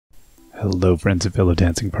Hello friends and fellow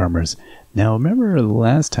dancing farmers. Now remember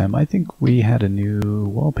last time I think we had a new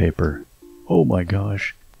wallpaper. Oh my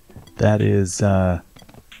gosh. That is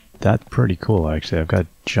that's pretty cool actually. I've got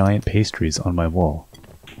giant pastries on my wall.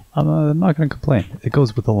 I'm not going to complain. It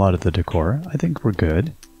goes with a lot of the decor. I think we're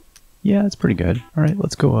good. Yeah, it's pretty good. Alright,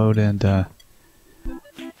 let's go out and I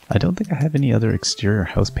don't think I have any other exterior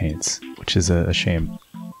house paints, which is a shame.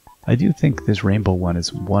 I do think this rainbow one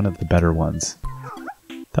is one of the better ones.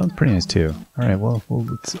 That one's pretty nice too. Alright, well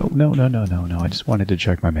let's... Oh, no. I just wanted to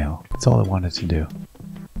check my mail. That's all I wanted to do.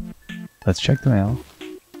 Let's check the mail.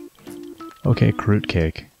 Okay, fruit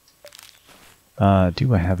cake.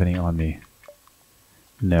 Do I have any on me?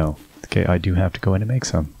 No. Okay, I do have to go in and make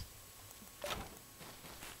some.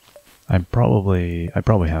 I probably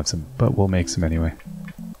have some, but we'll make some anyway.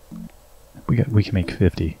 We can make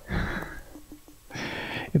 50.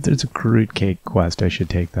 If there's a fruit cake quest, I should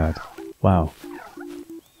take that. Wow.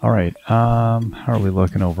 Alright, how are we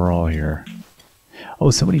looking overall here? Oh,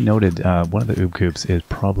 somebody noted one of the Ooblets is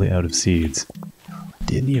probably out of seeds.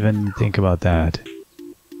 Didn't even think about that.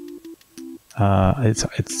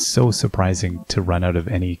 It's so surprising to run out of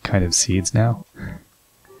any kind of seeds now.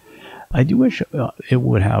 I do wish it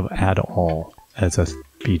would have add all as a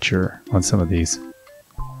feature on some of these.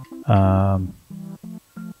 And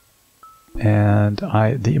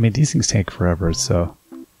I mean, these things take forever, so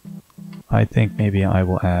I think maybe I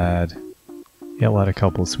will add, yeah, we'll add a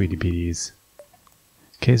couple of Sweetie Beaties.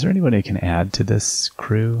 Okay, is there anybody I can add to this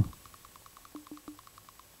crew?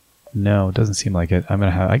 No, it doesn't seem like it. I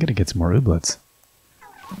gotta get some more Ooblets.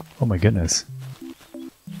 Oh my goodness.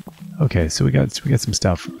 Okay, so we got some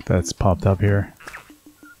stuff that's popped up here.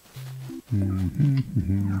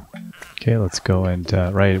 Okay, let's go and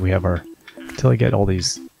right, we have our till I get all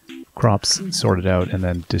these crops sorted out and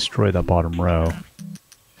then destroy the bottom row.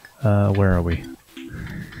 Where are we?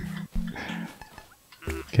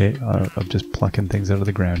 Okay, I'm just plucking things out of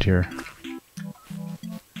the ground here.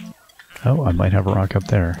 Oh, I might have a rock up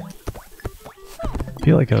there. I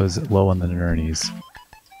feel like I was low on the nernies.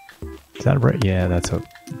 Is that right? Yeah, that's a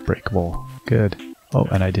breakable. Good. Oh,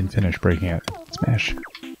 and I didn't finish breaking it. Smash.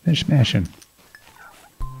 Finish smashing.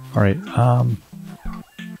 Alright,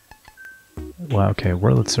 well, okay,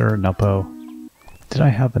 Wurlitzer, Nuppo. Did I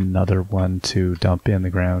have another one to dump in the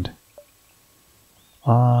ground?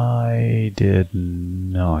 I did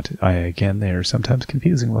not. Again, they are sometimes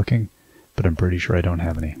confusing looking, but I'm pretty sure I don't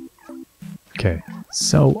have any. Okay,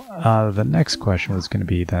 so the next question was going to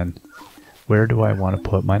be then, where do I want to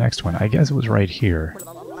put my next one? I guess it was right here.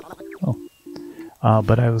 Oh,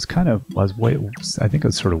 but I was kind of, I think I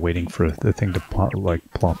was sort of waiting for the thing to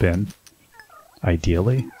plop in.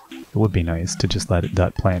 Ideally, it would be nice to just let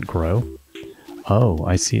that plant grow. Oh,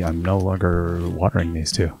 I see. I'm no longer watering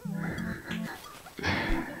these two.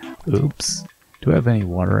 Oops. Do I have any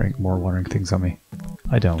more watering things on me?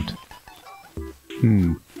 I don't.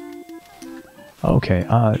 Okay,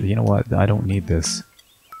 you know what? I don't need this.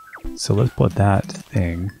 So let's put that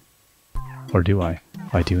thing... Or do I?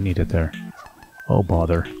 I do need it there. Oh,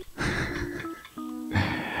 bother.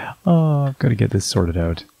 Oh, I've got to get this sorted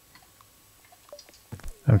out.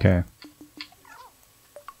 Okay.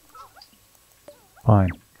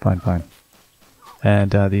 Fine.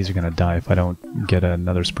 And these are going to die if I don't get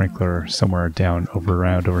another sprinkler somewhere down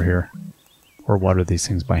around over here. Or water these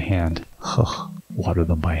things by hand. Ugh, water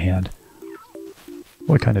them by hand.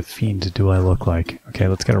 What kind of fiend do I look like? Okay,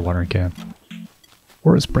 let's get our watering can.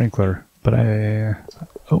 Or a sprinkler, but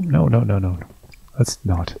oh, no. Let's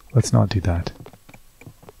not do that.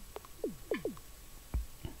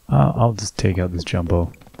 I'll just take out this the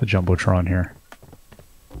Jumbotron here.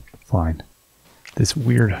 Fine. This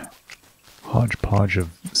weird hodgepodge of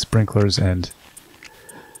sprinklers and...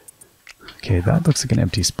 Okay, that looks like an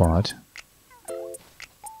empty spot. You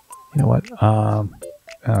know what?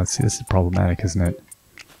 See, this is problematic, isn't it?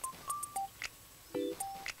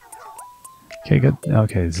 Okay, good.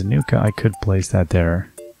 Okay, Zanuka, I could place that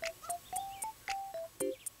there.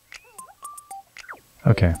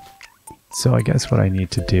 Okay. So I guess what I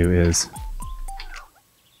need to do is...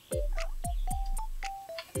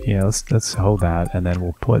 Yeah, let's hold that, and then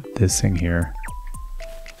we'll put this thing here.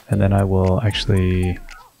 And then I will actually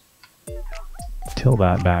till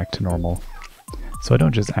that back to normal. So I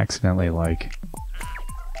don't just accidentally like...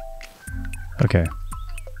 Okay.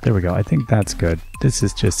 There we go. I think that's good. This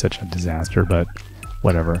is just such a disaster, but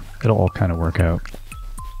whatever. It'll all kind of work out.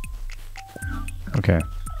 Okay.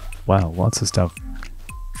 Wow, lots of stuff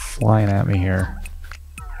flying at me here.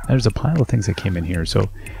 There's a pile of things that came in here, so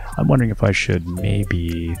I'm wondering if I should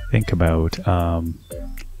maybe think about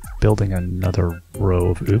building another row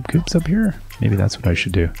of Ooblets up here. Maybe that's what I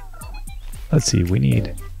should do. let's see, we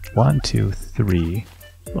need 1, 2, 3.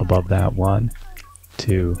 Above that, 1,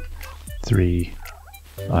 2, 3.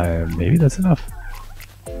 Maybe that's enough.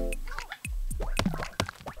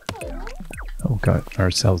 Oh, got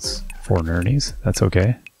ourselves 4 nernies. That's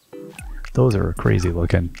okay. Those are crazy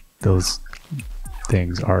looking. Those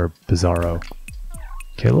things are bizarro.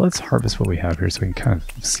 Okay, let's harvest what we have here so we can kind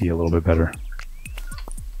of see a little bit better.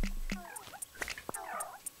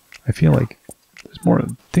 I feel like there's more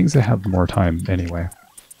things that have more time anyway.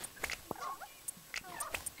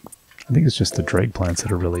 I think it's just the drag plants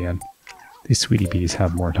that are really in. These sweetie bees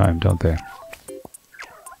have more time, don't they?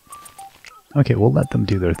 Okay, we'll let them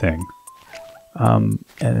do their thing.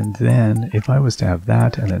 And then if I was to have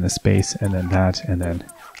that, and then a space, and then that, and then...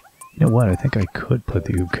 You know what? I think I could put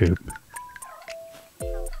the oob coop.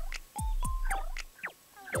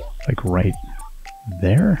 Like right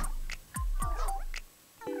there?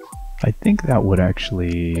 I think that would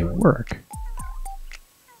actually work.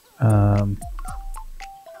 Oh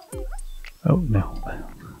no.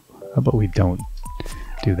 How about we don't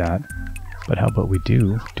do that? But how about we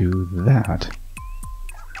do that?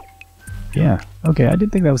 Yeah, okay, I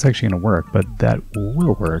didn't think that was actually going to work, but that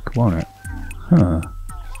will work, won't it? Huh.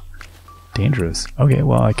 Dangerous. Okay,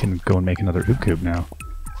 well I can go and make another oob coop now.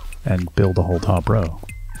 And build a whole top row,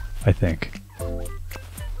 I think.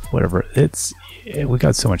 Whatever, we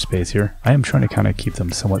got so much space here. I am trying to kind of keep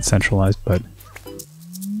them somewhat centralized, but...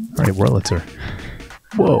 Alright, Wurlitzer.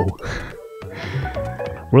 Whoa!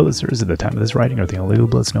 Wurlitzers at the time of this writing are the only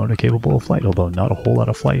ooblets known to capable of flight, although not a whole lot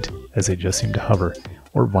of flight, as they just seem to hover,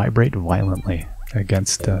 or vibrate violently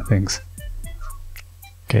against things.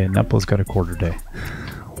 Okay, Nuppo's got a quarter day.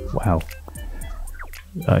 Wow.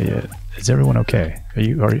 Yeah. Is everyone okay?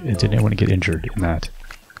 Did anyone get injured in that?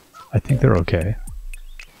 I think they're okay.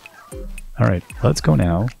 Alright, let's go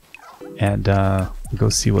now. And we'll go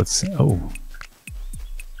see what's... Oh.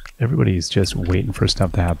 Everybody's just waiting for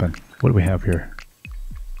stuff to happen. What do we have here?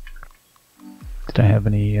 Did I have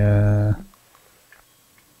any... Oh,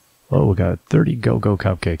 we got 30 go-go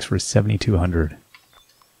cupcakes for 7,200.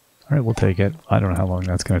 Alright, we'll take it. I don't know how long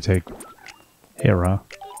that's going to take. Hey, Ra.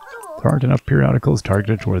 There aren't enough periodicals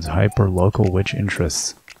targeted towards hyper-local witch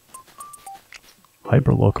interests.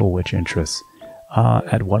 Hyper-local witch interests.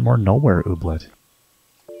 Add one more nowhere ooblet.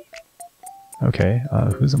 Okay,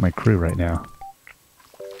 who's in my crew right now?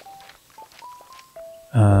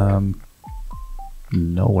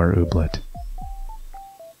 Nowhere ooblet.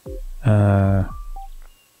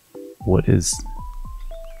 What is...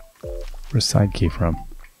 Where's side key from?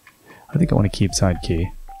 I think I want to keep side key.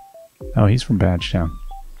 Oh, he's from Badgetown.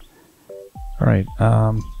 Alright,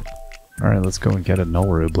 alright, let's go and get a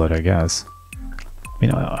nowhere ooblet, I guess. I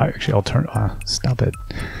mean, I'll turn... stop it.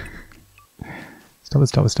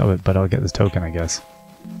 Stop it, but I'll get this token, I guess.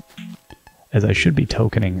 As I should be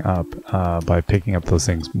tokening up by picking up those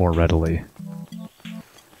things more readily.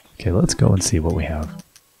 Okay, let's go and see what we have.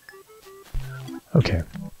 Okay.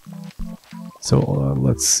 So,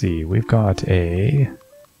 let's see. We've got this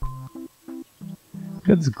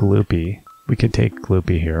Gloopy. We could take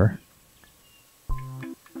Gloopy here.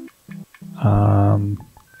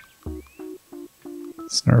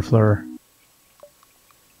 Snurfler.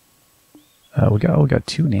 We got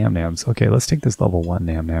 2 Nam Nams. Okay, let's take this level 1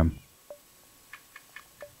 Nam Nam.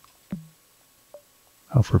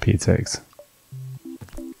 Oh, for Pete's sakes.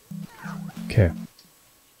 Okay.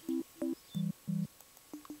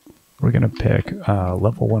 We're gonna pick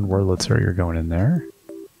level 1 Wurlitzer. You're going in there.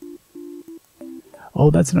 Oh,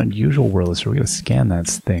 that's an unusual Wurlitzer. We gotta scan that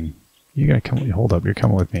thing. You gotta come. Hold up. You're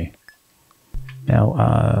coming with me.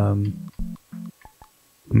 Now,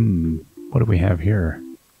 what do we have here?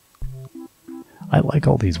 I like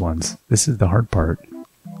all these ones. This is the hard part.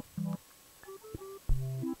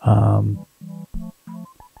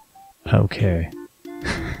 Okay.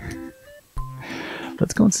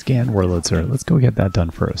 Let's go and scan Wurlitzer. Let's go get that done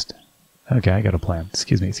first. Okay, I got a plan.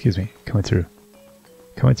 Excuse me. Coming through.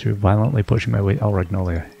 Violently pushing my way. Oh,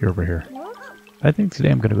 Ragnolia, you're over here. I think today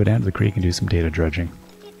I'm going to go down to the creek and do some data dredging.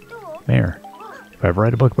 Mayor. If I ever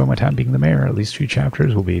write a book about my time being the mayor, at least 3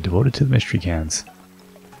 chapters will be devoted to the mystery cans.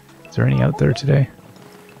 Is there any out there today?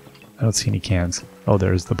 I don't see any cans. Oh,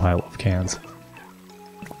 there's the pile of cans.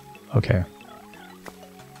 Okay.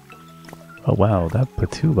 Oh wow, that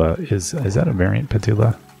Patula is that a variant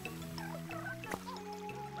Patula?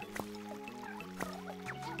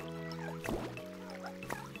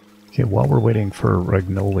 Okay, while we're waiting for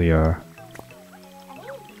Ragnolia...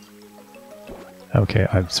 Okay,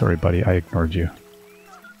 I'm sorry buddy, I ignored you.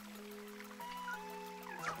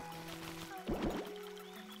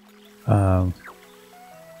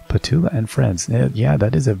 Petula and Friends. Yeah,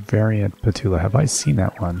 that is a variant Petula. Have I seen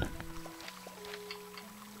that one?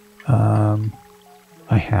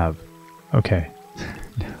 I have. Okay.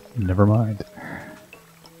 Never mind.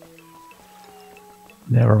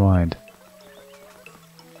 Never mind.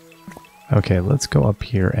 Okay, let's go up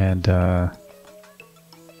here and, oh.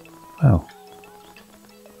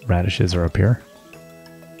 Radishes are up here.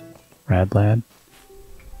 Radlad.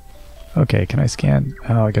 Okay, can I scan?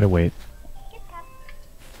 Oh, I gotta wait.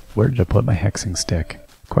 Where did I put my hexing stick?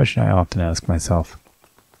 Question I often ask myself.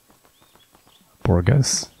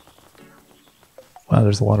 Borgus. Wow,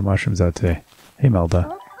 there's a lot of mushrooms out today. Hey,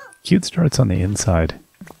 Melda. Cute starts on the inside.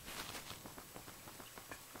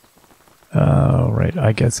 Oh, right.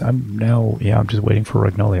 I guess I'm now... Yeah, I'm just waiting for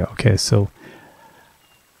Ragnolia. Okay, so...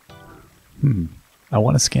 I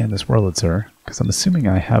want to scan this Wurlitzer, because I'm assuming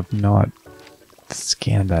I have not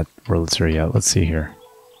scanned that Wurlitzer yet. Let's see here.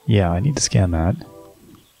 Yeah, I need to scan that.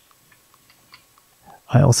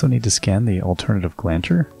 I also need to scan the alternative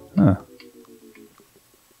Glanter. Huh.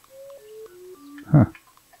 Huh.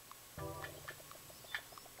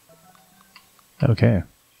 Okay.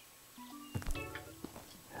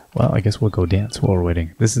 Well, I guess we'll go dance while we're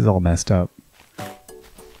waiting. This is all messed up.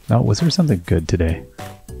 Now, was there something good today?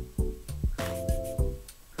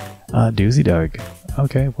 Doozy Doug.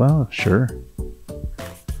 Okay, well, sure.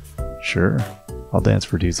 Sure. I'll dance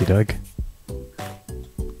for Doozy Doug.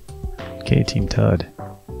 Okay, Team Tud.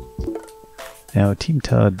 Now, Team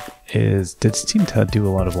Tud is... Does Team Tud do a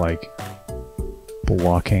lot of, like,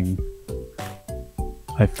 blocking?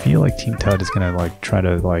 I feel like Team Tud is gonna, like, try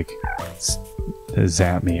to, like,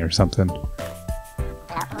 zap me or something.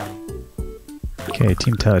 Okay,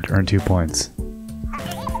 Team Tud, earn 2 points.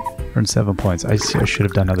 Earn 7 points. I should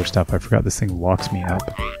have done other stuff. I forgot this thing locks me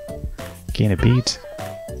up. Gain a beat.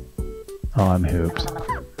 Oh, I'm hooped.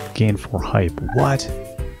 Gain 4 hype. What?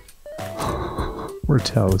 We're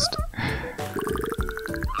toast.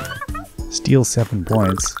 Steal 7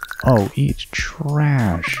 points. Oh, each.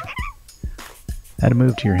 Trash. Add a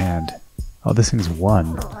move to your hand. Oh, this thing's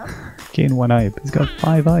 1. Gain 1 hype. He's got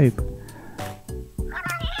 5 hype.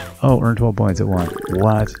 Oh, earn 12 points at 1.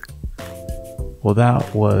 What? Well,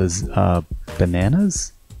 that was,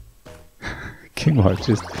 bananas? Kingwa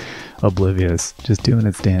just oblivious. Just doing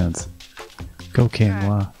its dance. Go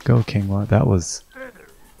Kingwa. Go Kingwa. That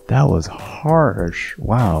was harsh.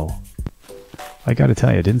 Wow. I gotta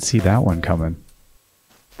tell you, I didn't see that one coming.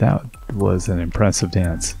 That was an impressive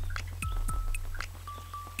dance.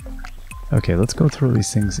 Okay, let's go through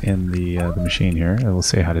these things in the machine here, and we'll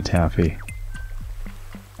say hi to Taffy.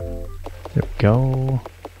 There we go.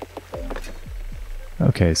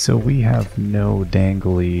 Okay, so we have no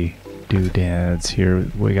dangly doodads here.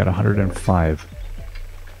 We got 105.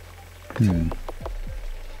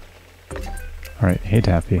 Alright, hey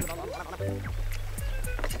Taffy.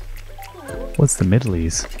 What's the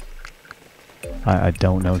middlies? I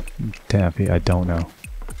don't know, Taffy, I don't know.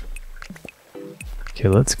 Okay,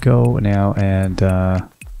 let's go now and, I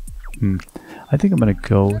think I'm gonna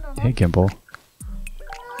go... Hey Gimple.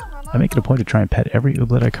 I make it a point to try and pet every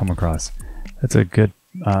ooblet I come across. That's a good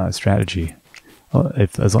strategy. Well,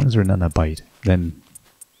 as long as there are none that bite, then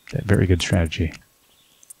very good strategy.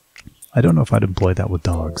 I don't know if I'd employ that with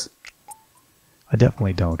dogs. I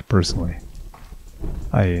definitely don't, personally.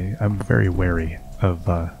 I'm very wary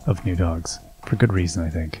of new dogs. For good reason,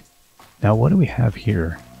 I think. Now, what do we have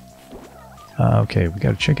here? Okay, we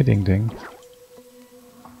got a Chickading-Ding.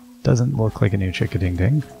 Doesn't look like a new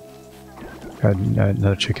Chickading-Ding. Got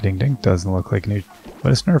another Chickading-Ding. Doesn't look like a new...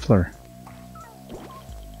 What a Snurfler!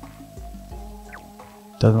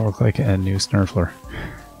 Doesn't look like a new Snurfler.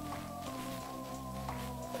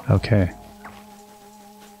 Okay.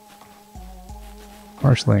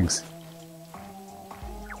 Marshlings.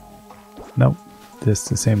 Nope. This is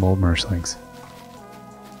the same old Marshlings.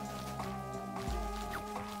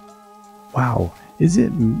 Wow. Is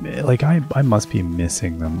it... Like, I must be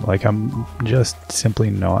missing them. Like, I'm just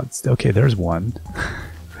simply not... Okay, there's one.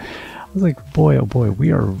 I was like, boy, oh boy,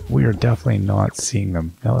 we are definitely not seeing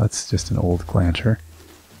them. No, that's just an old Glanter.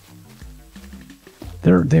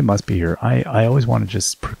 They must be here. I always want to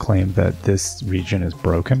just proclaim that this region is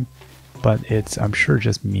broken, but it's, I'm sure,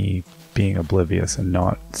 just me being oblivious and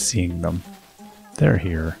not seeing them. They're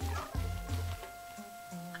here.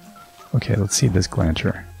 Okay, let's see this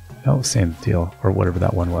Glanter. Oh, same deal, or whatever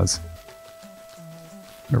that one was.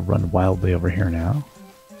 I'm gonna run wildly over here now.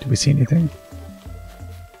 Do we see anything?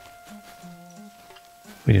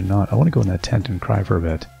 We do not. I want to go in that tent and cry for a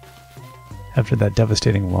bit. After that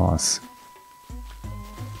devastating loss.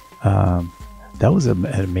 That was an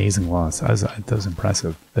amazing loss. That was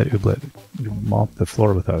impressive. That Ooblet mopped the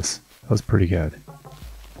floor with us. That was pretty good.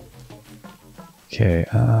 Okay,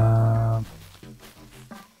 I'm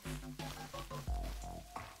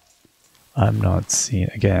not seeing...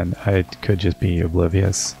 Again, I could just be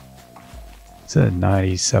oblivious. It's a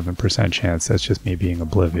 97% chance that's just me being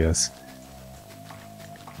oblivious.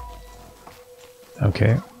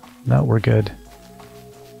 Okay, no, we're good.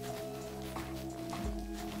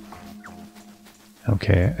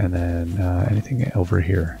 Okay, and then anything over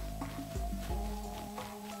here?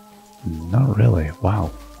 Not really.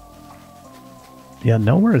 Wow. Yeah,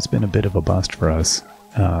 nowhere has been a bit of a bust for us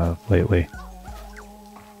lately.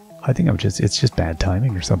 I think it's just bad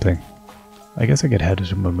timing or something. I guess I get headed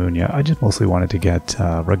to Mamunia. I just mostly wanted to get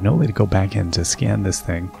Ragnoli to go back in to scan this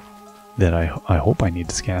thing that I hope I need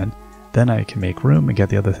to scan. Then I can make room and get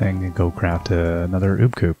the other thing and go craft another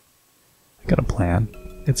Oob Coop. I got a plan.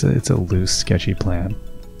 It's a loose, sketchy plan.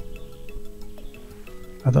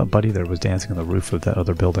 I thought Buddy there was dancing on the roof of that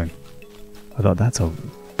other building. I thought that's a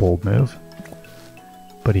bold move.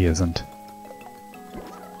 But he isn't.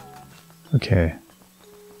 Okay.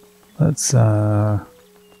 Let's go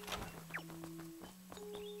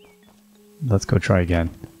try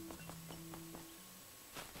again.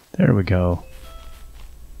 There we go.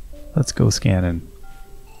 Let's go scanning.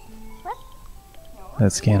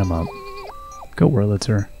 Let's scan him up. Go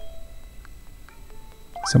Wurlitzer.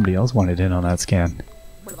 Somebody else wanted in on that scan.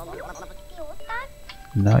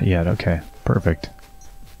 Not yet, okay. Perfect.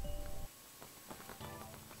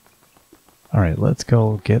 Alright, let's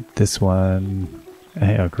go get this one.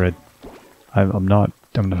 Hey, Grid. I'm not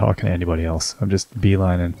talking to anybody else. I'm just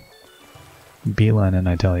beelining. Beelining,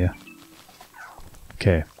 I tell you.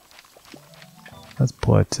 Okay. Let's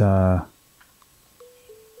put, send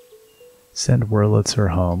Wurlitzer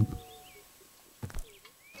home.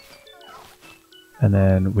 And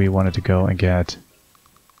then we wanted to go and get,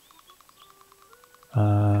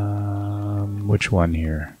 which one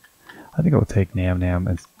here? I think I'll take Nam Nam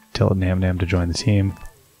and tell Nam Nam to join the team.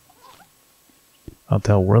 I'll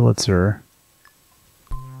tell Wurlitzer,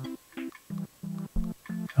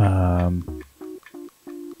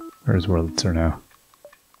 where's Wurlitzer now?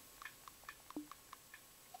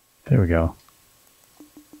 There we go.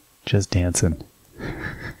 Just dancing.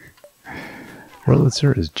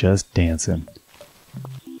 Wurlitzer is just dancing.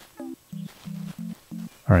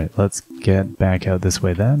 Alright, let's get back out this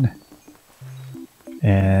way then.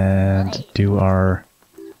 And do our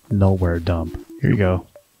nowhere dump. Here you go.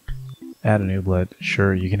 Add an ooblet.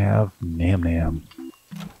 Sure, you can have Nam Nam.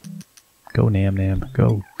 Go Nam Nam.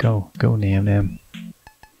 Go, go, go Nam Nam.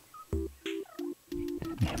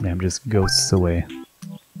 Nam Nam just ghosts away.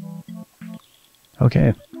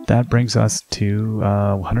 Okay, that brings us to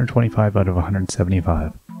 125 out of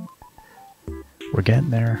 175. We're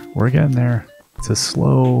getting there. We're getting there. It's a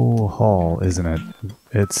slow haul, isn't it?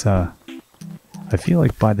 It's I feel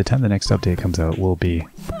like by the time the next update comes out, we'll be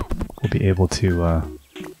able to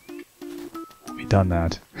be done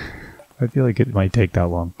that. I feel like it might take that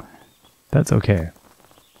long. That's okay.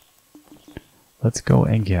 Let's go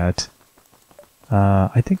and get.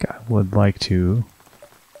 I think I would like to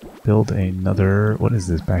build another. What is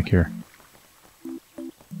this back here?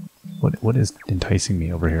 What is enticing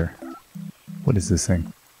me over here? What is this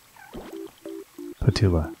thing?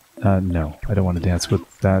 Patula. No, I don't want to dance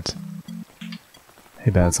with that.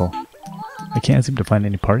 Hey Basil. I can't seem to find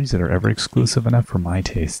any parties that are ever exclusive enough for my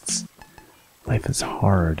tastes. Life is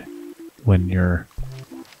hard when you're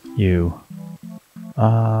you.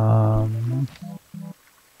 Well,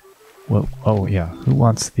 oh yeah, who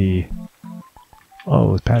wants the... Oh,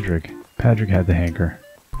 it was Patrick. Patrick had the hanker.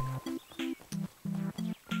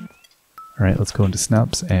 Alright, let's go into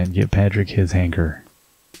Snaps and give Patrick his hanker.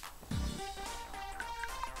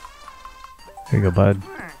 There you go, bud.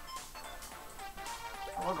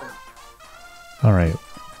 Alright,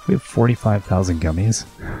 we have 45,000 gummies.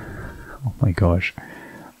 Oh my gosh.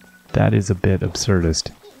 That is a bit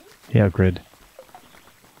absurdist. Yeah, Grid.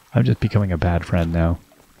 I'm just becoming a bad friend now.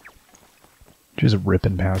 Just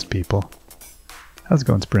ripping past people. How's it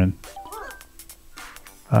going, Sprin?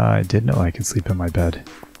 I did know I can sleep in my bed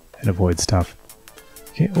and avoid stuff.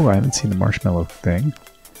 Okay, oh, I haven't seen the marshmallow thing.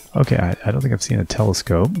 Okay, I don't think I've seen a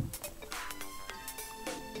telescope.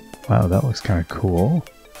 Wow, that looks kind of cool.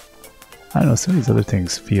 I don't know, some of these other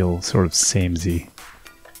things feel sort of samey.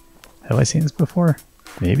 Have I seen this before?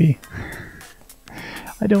 Maybe?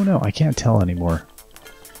 I don't know, I can't tell anymore.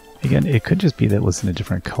 Again, it could just be that it was in a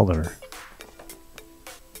different color.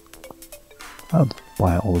 I'll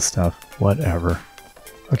buy all the stuff, whatever.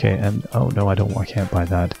 Okay, and oh no, I can't buy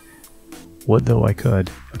that. Would though I could.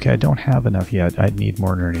 Okay, I don't have enough yet. I'd need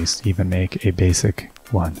more nernies to even make a basic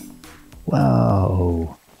one.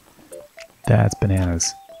 Wow. That's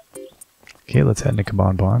bananas. Okay, let's head into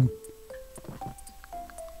Kabon.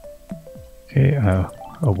 Okay,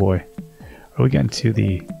 oh boy. Are we getting to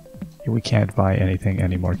the... We can't buy anything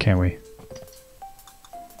anymore, can we?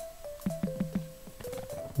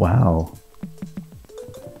 Wow.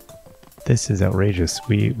 This is outrageous.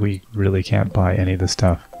 We really can't buy any of this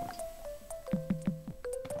stuff.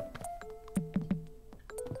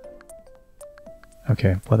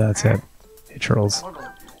 Okay, well that's it. Hey Charles.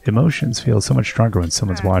 Emotions feel so much stronger when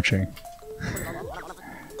someone's watching.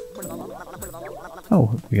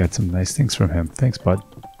 Oh, we got some nice things from him. Thanks, bud.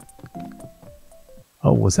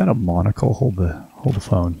 Oh, was that a monocle? Hold the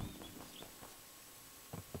phone.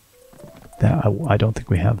 That I don't think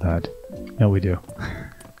we have that. No, we do.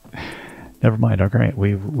 Never mind. Okay,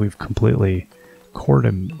 we've completely cored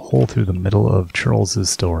a hole through the middle of Charles's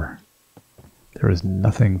store. There is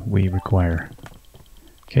nothing we require.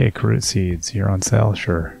 Okay, carrot seeds. You're on sale,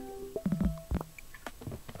 sure.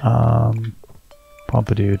 Pompadour,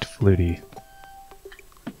 Flutie.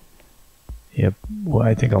 Yep. Well,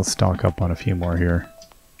 I think I'll stock up on a few more here.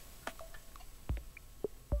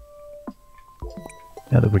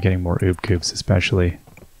 Now that we're getting more oob cubes, especially.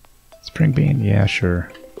 Spring bean? Yeah,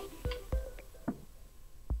 sure.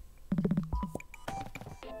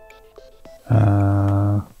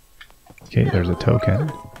 Okay, there's a token.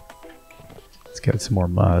 Let's get some more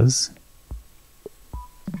muzz.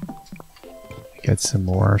 Get some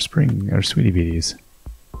more spring or sweetie beaties.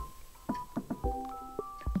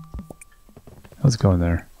 Let's go in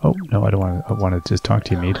there. Oh, no, I don't want to. I want to just talk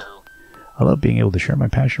to you, Mead. I love being able to share my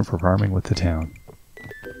passion for farming with the town.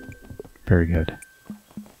 Very good.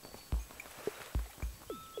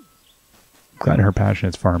 Glad her passion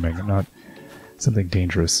is farming and not something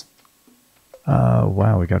dangerous.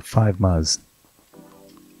 Wow, we got 5 muzz.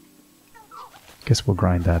 Guess we'll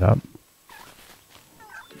grind that up.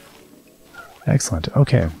 Excellent.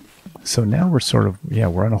 Okay. So now we're sort of, yeah,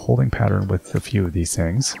 we're on a holding pattern with a few of these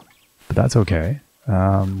things. But that's okay.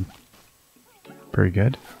 Very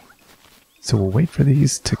good. So we'll wait for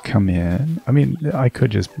these to come in. I mean, I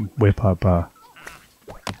could just whip up a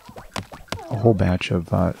whole batch of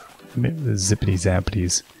zippity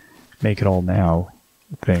zappities, make it all now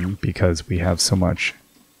thing, because we have so much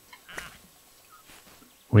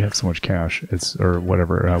cash. It's, or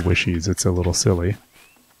whatever, wishies. It's a little silly.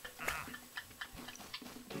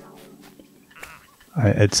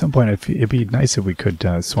 At some point, it'd be nice if we could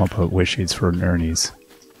swamp out wishies for nernies,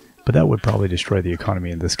 but that would probably destroy the economy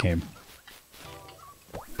in this game.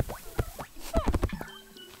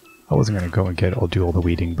 I wasn't going to go and do all the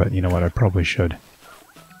weeding, but you know what, I probably should.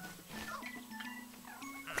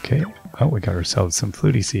 Okay, oh, we got ourselves some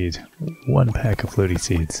flutie seeds. 1 pack of flutie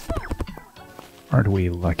seeds. Aren't we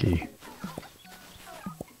lucky?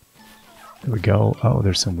 There we go. Oh,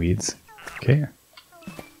 there's some weeds. Okay.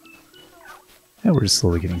 Yeah, we're just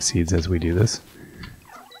slowly getting seeds as we do this.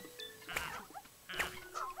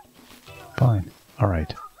 Fine.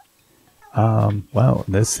 Alright. Well,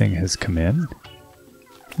 this thing has come in.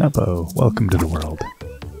 Nuppo, welcome to the world.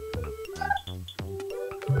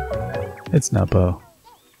 It's Nuppo.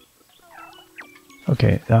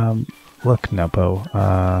 Okay, look,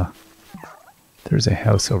 Nuppo, there's a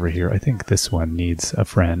house over here. I think this one needs a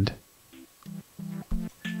friend.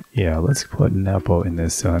 Yeah, let's put Nuppo in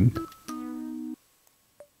this one.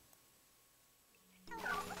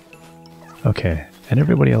 Okay, and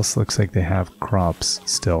everybody else looks like they have crops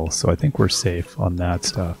still, so I think we're safe on that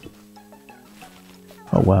stuff.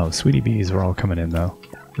 Oh wow, sweetie bees are all coming in though.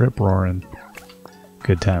 Rip roaring.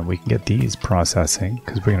 Good time. We can get these processing,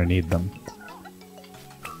 because we're going to need them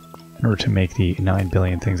in order to make the 9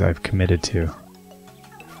 billion things I've committed to.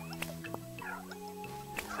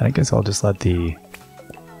 And I guess I'll just let the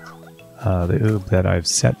oob that I've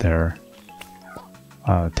set there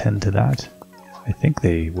tend to that. I think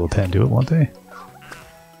they will tend to it, won't they?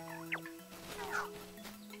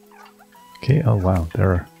 Okay, oh wow,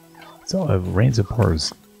 there are rains of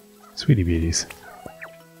pores. Sweetie beauties.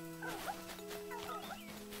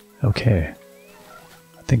 Okay.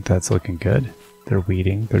 I think that's looking good. They're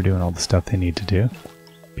weeding, they're doing all the stuff they need to do.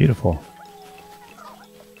 Beautiful.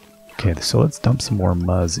 Okay, so let's dump some more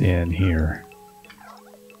muzz in here.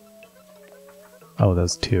 Oh,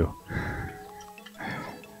 those 2.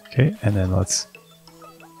 Okay, and then let's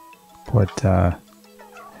put,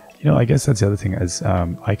 you know, I guess that's the other thing is,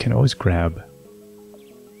 I can always grab,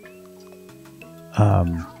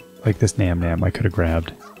 like this Nam I could have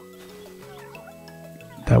grabbed.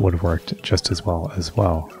 That would have worked just as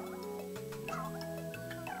well.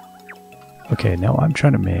 Okay, now I'm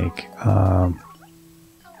trying to make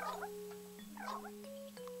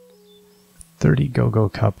 30 go-go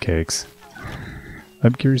cupcakes.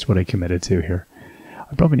 I'm curious what I committed to here.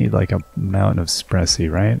 I probably need like a mountain of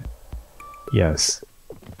espresso, right? Yes.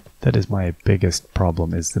 That is my biggest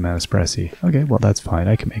problem, is the amount of espresso. Okay, well that's fine.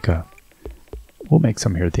 I can make a... We'll make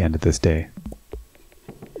some here at the end of this day.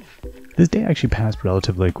 This day actually passed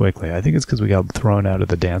relatively quickly. I think it's because we got thrown out of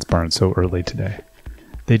the dance barn so early today.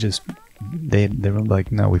 They were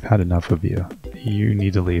like, no, we've had enough of you. You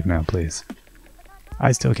need to leave now, please.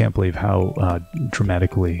 I still can't believe how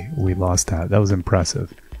dramatically we lost that. That was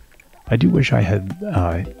impressive. I do wish I had,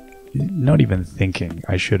 not even thinking,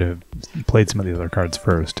 I should have played some of the other cards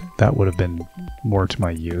first. That would have been more to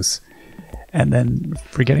my use. And then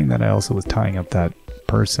forgetting that I also was tying up that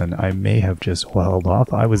person, I may have just held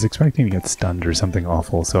off. I was expecting to get stunned or something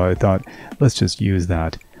awful, so I thought, let's just use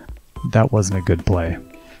that. That wasn't a good play.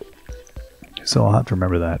 So I'll have to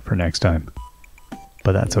remember that for next time.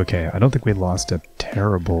 But that's okay. I don't think we lost a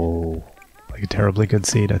terribly good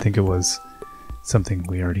seed. I think it was something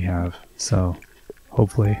we already have. So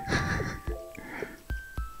hopefully.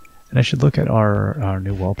 And I should look at our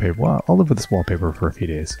new wallpaper. Well, I'll live with this wallpaper for a few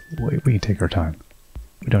days. We can take our time.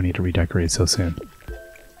 We don't need to redecorate so soon.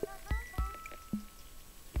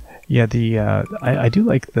 Yeah, I do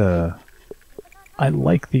like I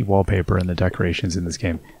like the wallpaper and the decorations in this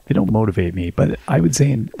game. They don't motivate me, but I would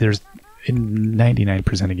say in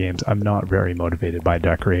 99% of games, I'm not very motivated by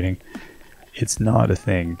decorating. It's not a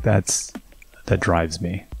thing that drives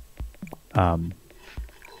me.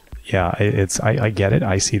 Yeah, I get it.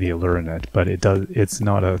 I see the allure in it, but it's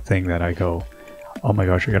not a thing that I go, oh my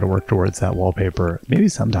gosh, I got to work towards that wallpaper. Maybe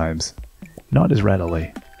sometimes, not as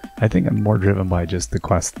readily. I think I'm more driven by just the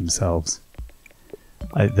quests themselves.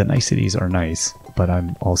 The niceties are nice, but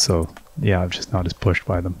I'm also, yeah, I'm just not as pushed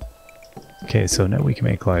by them. Okay, so now we can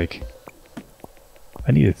make like,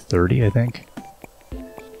 I needed 30, I think.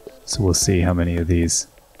 So we'll see how many of these.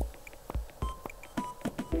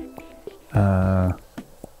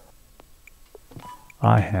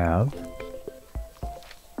 I have,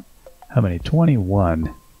 how many?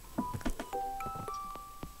 21.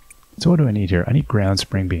 So what do I need here? I need ground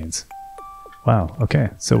spring beans. Wow, okay,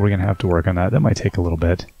 so we're gonna have to work on that. That might take a little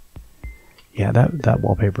bit. Yeah, that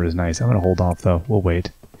wallpaper is nice. I'm gonna hold off though, we'll wait.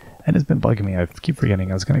 And it's been bugging me, I keep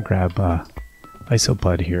forgetting. I was gonna grab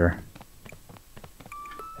Isopod here.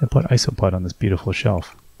 And put Isopod on this beautiful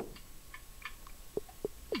shelf.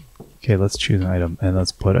 Okay, let's choose an item and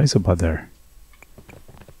let's put Isopod there.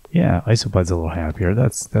 Yeah, Isopod's a little happier.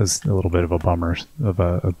 That's a little bit of a bummer of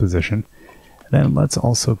a position. And then let's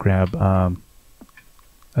also grab, I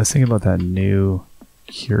was thinking about that new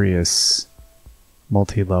curious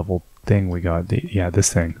multi-level thing we got. Yeah,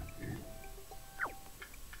 this thing.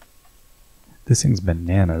 This thing's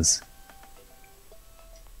bananas.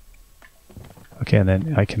 Okay, and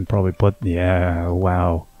then I can probably put, yeah,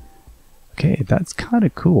 wow. Okay, that's kind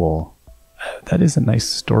of cool. That is a nice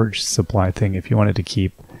storage supply thing if you wanted to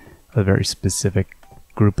keep a very specific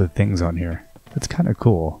group of things on here. That's kind of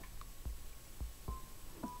cool.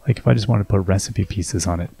 Like if I just want to put recipe pieces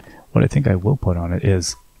on it, what I think I will put on it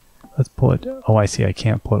is, let's put, oh I see, I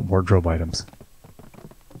can't put wardrobe items.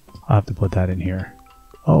 I'll have to put that in here.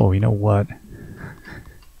 Oh, you know what?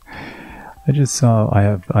 I just saw I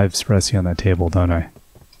have espresso on that table, don't I?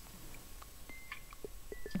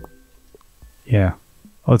 Yeah.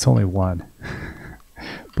 Oh, it's only one.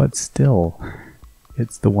 But still,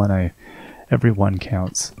 it's the one every one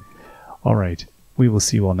counts. Alright, we will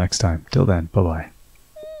see you all next time. Till then, bye-bye.